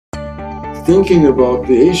thinking about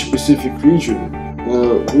the Asia-Pacific region,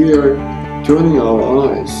 we are turning our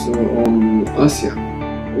eyes on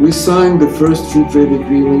ASEAN. We signed the first free trade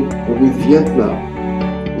agreement with Vietnam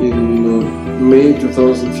in May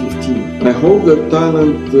 2015. I hope that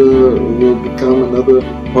Thailand will become another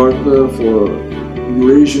partner for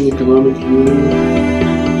Eurasian Economic Union.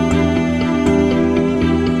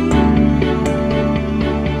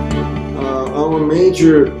 Our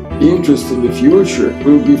major interest in the future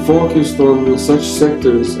will be focused on such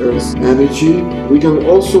sectors as energy. We can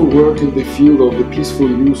also work in the field of the peaceful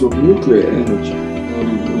use of nuclear energy.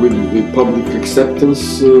 With the public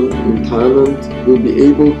acceptance in Thailand, we'll be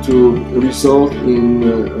able to result in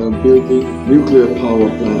building nuclear power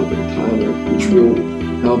plant in Thailand, which will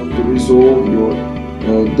help to resolve your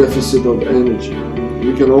deficit of energy.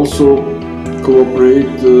 We can also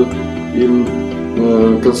cooperate in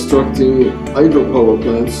constructing hydropower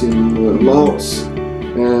plants in Laos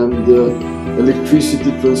and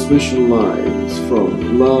electricity transmission lines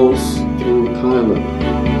from Laos to Thailand.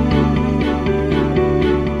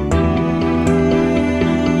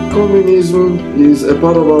 Communism is a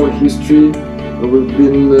part of our history. We've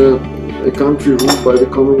been a country ruled by the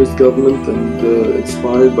communist government and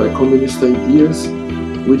inspired by communist ideas,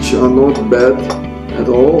 which are not bad at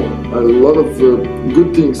all. A lot of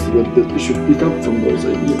good things that we should pick up from those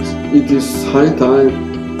ideas. It is high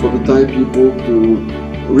time for the Thai people to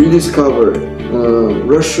rediscover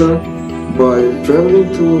Russia by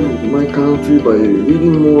traveling to my country, by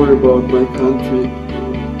reading more about my country.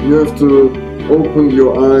 You have to open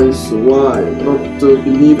your eyes wide, not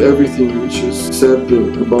believe everything which is said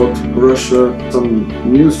about Russia, some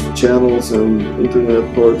news channels and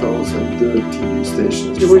internet portals and TV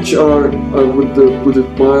stations, which are, I would put it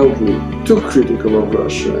mildly, too critical of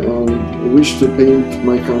Russia and wish to paint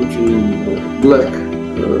my country in black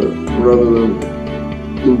rather than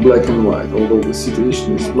in black and white, although the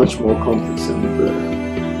situation is much more complex and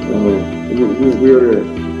we are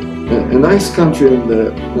a nice country and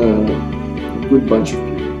good bunch of people.